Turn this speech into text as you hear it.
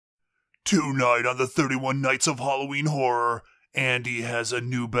Tonight on the 31 Nights of Halloween Horror, Andy has a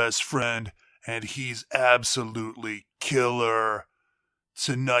new best friend, and he's absolutely killer.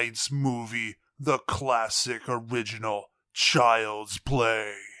 Tonight's movie, the classic original Child's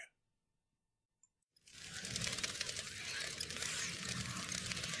Play.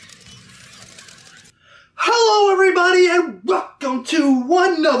 Hello everybody and welcome to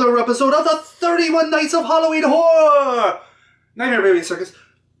another episode of the 31 Nights of Halloween Horror! Nightmare Baby Circus.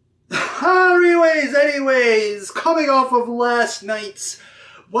 Anyways, coming off of last night's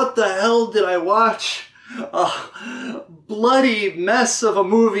what the hell did I watch? Bloody mess of a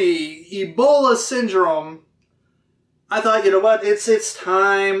movie, Ebola Syndrome. I thought, you know what, it's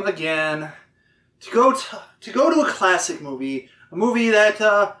time again to go to a classic movie, a movie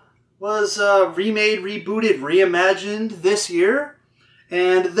that was remade, rebooted, reimagined this year.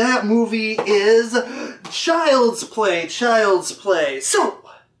 And that movie is Child's Play. Child's Play. So,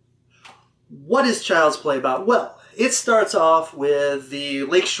 what is Child's Play about? Well, it starts off with the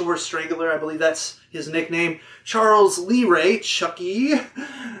Lakeshore Strangler, I believe that's his nickname, Charles Lee Ray, Chucky,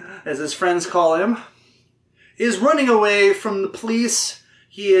 as his friends call him, is running away from the police.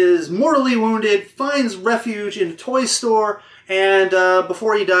 He is mortally wounded, finds refuge in a toy store, and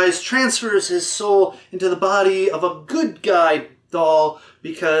before he dies, transfers his soul into the body of a good guy doll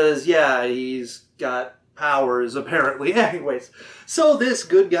because, yeah, he's got powers, apparently. Anyways, so this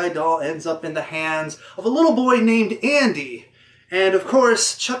good guy doll ends up in the hands of a little boy named Andy. And, of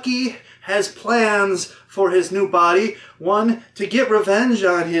course, Chucky has plans for his new body. One, to get revenge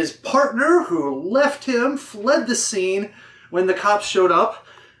on his partner who left him, fled the scene when the cops showed up,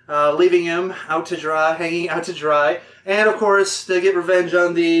 leaving him out to dry, hanging out to dry. And, of course, to get revenge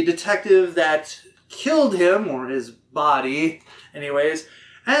on the detective that killed him, or his body, anyways.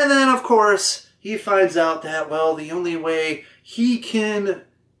 And then, of course, he finds out that, well, the only way he can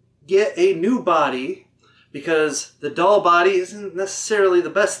get a new body, because the doll body isn't necessarily the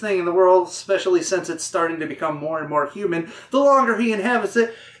best thing in the world, especially since it's starting to become more and more human, the longer he inhabits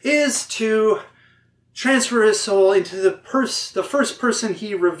it, is to transfer his soul into the first person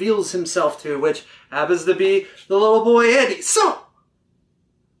he reveals himself to, which happens to be the little boy Andy. So,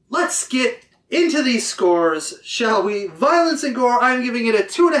 let's get into these scores, shall we? Violence and gore, I'm giving it a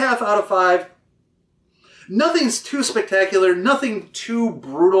 2.5 out of 5. Nothing's too spectacular, nothing too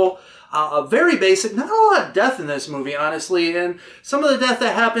brutal. Very basic, not a lot of death in this movie, honestly, and some of the death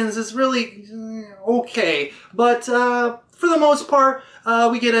that happens is really okay. But for the most part,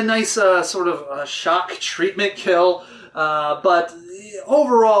 we get a nice sort of shock treatment kill, but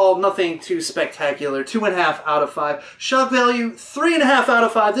overall, nothing too spectacular. 2.5 out of 5. Shock value, 3.5 out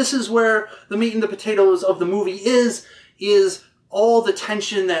of 5. This is where the meat and the potatoes of the movie is all the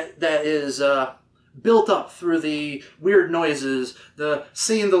tension that is built up through the weird noises,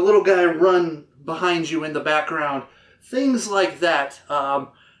 seeing the little guy run behind you in the background. Things like that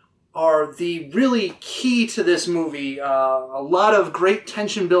are the really key to this movie. A lot of great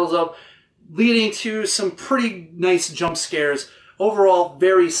tension builds up, leading to some pretty nice jump scares. Overall,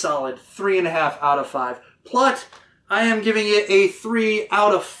 very solid. 3.5 out of 5. Plot, I am giving it a 3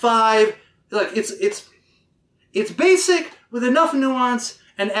 out of 5. Look, it's basic with enough nuance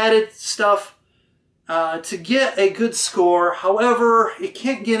and added stuff to get a good score. However, it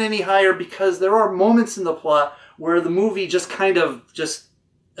can't get any higher because there are moments in the plot where the movie just kind of just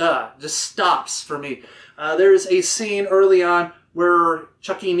stops for me. There's a scene early on where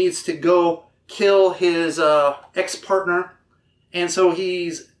Chucky needs to go kill his ex-partner, and so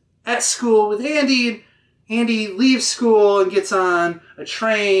he's at school with Andy. Andy leaves school and gets on a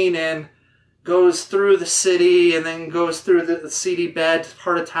train and goes through the city and then goes through the seedy bad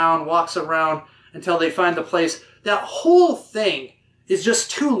part of town, walks around until they find the place. That whole thing is just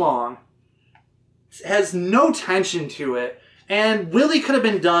too long. It has no tension to it, and really could have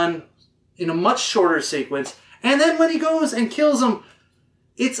been done in a much shorter sequence. And then when he goes and kills him,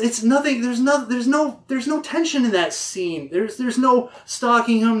 it's nothing. There's no tension in that scene. There's no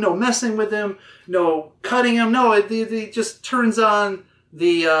stalking him, no messing with him, no cutting him. No, it just turns on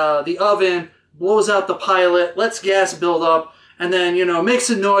the oven, blows out the pilot, lets gas build up, and then makes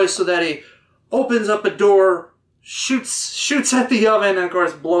a noise so that he opens up a door, shoots at the oven, and of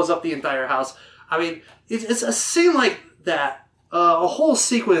course blows up the entire house. I mean, it's a scene like that, a whole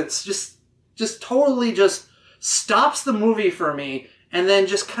sequence just totally just stops the movie for me, and then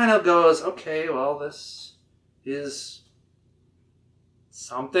just kind of goes, okay, well, this is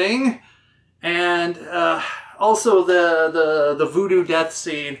something. And also the voodoo death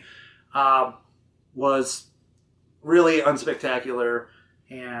scene was really unspectacular,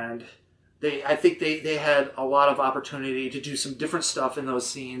 and I think they had a lot of opportunity to do some different stuff in those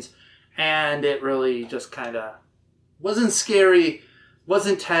scenes, and it really just kind of wasn't scary,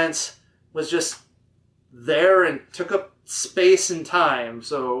 wasn't tense, was just there and took up space and time.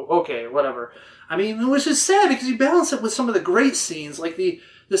 So, okay, whatever. I mean, it was just sad because you balance it with some of the great scenes, like the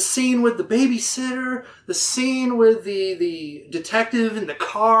scene with the babysitter, the scene with the detective in the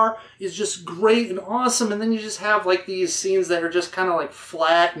car is just great and awesome, and then you just have like these scenes that are just kind of like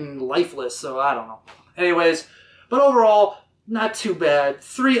flat and lifeless, so I don't know. Anyways, but overall, not too bad.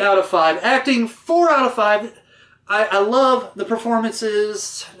 3 out of 5. Acting, 4 out of 5. I love the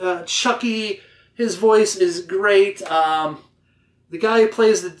performances. Chucky, his voice is great. The guy who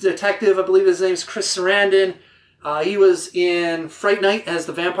plays the detective, I believe his name's Chris Sarandon. He was in Fright Night as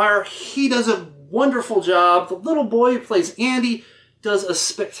the vampire. He does a wonderful job. The little boy who plays Andy does a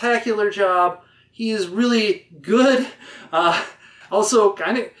spectacular job. He is really good. Also,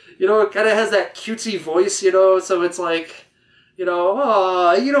 kind of, kind of has that cutesy voice, so it's like,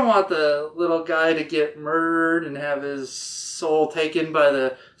 oh, you don't want the little guy to get murdered and have his soul taken by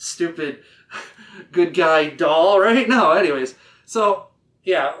the stupid good guy doll, right? No, anyways. So,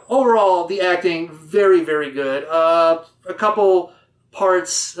 yeah, overall, the acting, very, very good. A couple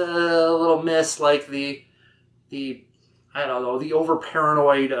parts a little missed, like the I don't know, the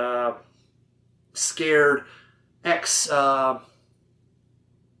over-paranoid, scared ex, the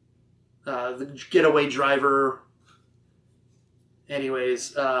getaway driver.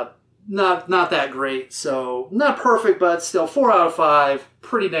 Anyways, not that great, so not perfect, but still 4 out of 5,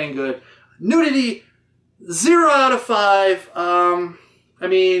 pretty dang good. Nudity, 0 out of 5. I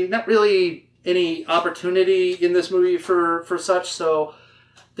mean, not really any opportunity in this movie for such, so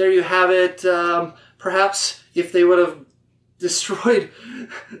there you have it. Perhaps if they would have destroyed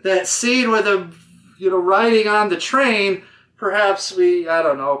that scene with him, riding on the train, perhaps I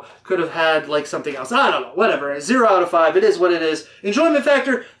don't know, could have had like something else. I don't know, whatever. 0 out of 5, it is what it is. Enjoyment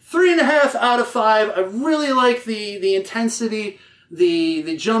factor, 3.5 out of 5. I really like the intensity,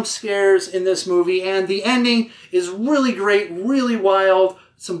 the jump scares in this movie, and the ending is really great, really wild,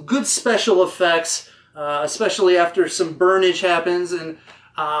 some good special effects, especially after some burnage happens, and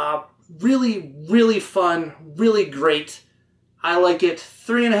really, really fun, really great. I like it.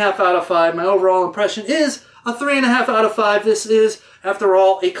 3.5 out of 5. My overall impression is a 3.5 out of 5. This is, after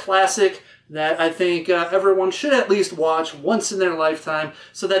all, a classic that I think everyone should at least watch once in their lifetime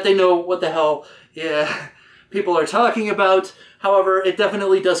so that they know what the hell people are talking about. However, it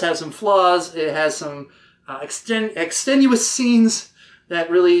definitely does have some flaws. It has some extenuous scenes that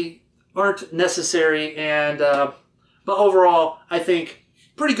really aren't necessary. And but overall, I think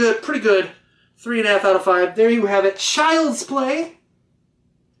pretty good, pretty good. 3.5 out of 5. There you have it. Child's Play.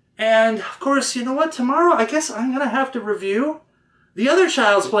 And, of course, you know what? Tomorrow, I guess I'm going to have to review the other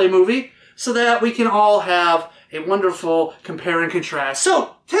Child's Play movie so that we can all have a wonderful compare and contrast.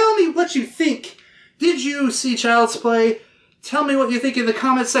 So, tell me what you think. Did you see Child's Play? Tell me what you think in the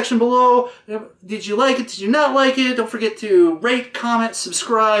comments section below. Did you like it? Did you not like it? Don't forget to rate, comment,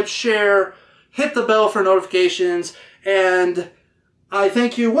 subscribe, share, hit the bell for notifications, and I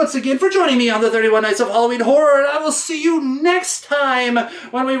thank you once again for joining me on the 31 Nights of Halloween Horror, and I will see you next time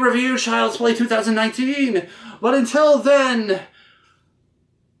when we review Child's Play 2019. But until then,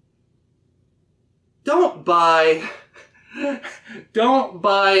 don't buy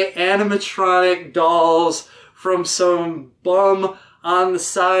animatronic dolls from some bum on the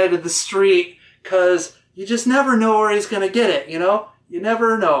side of the street, because you just never know where he's going to get it, You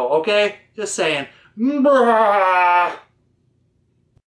never know, okay? Just saying. Brah.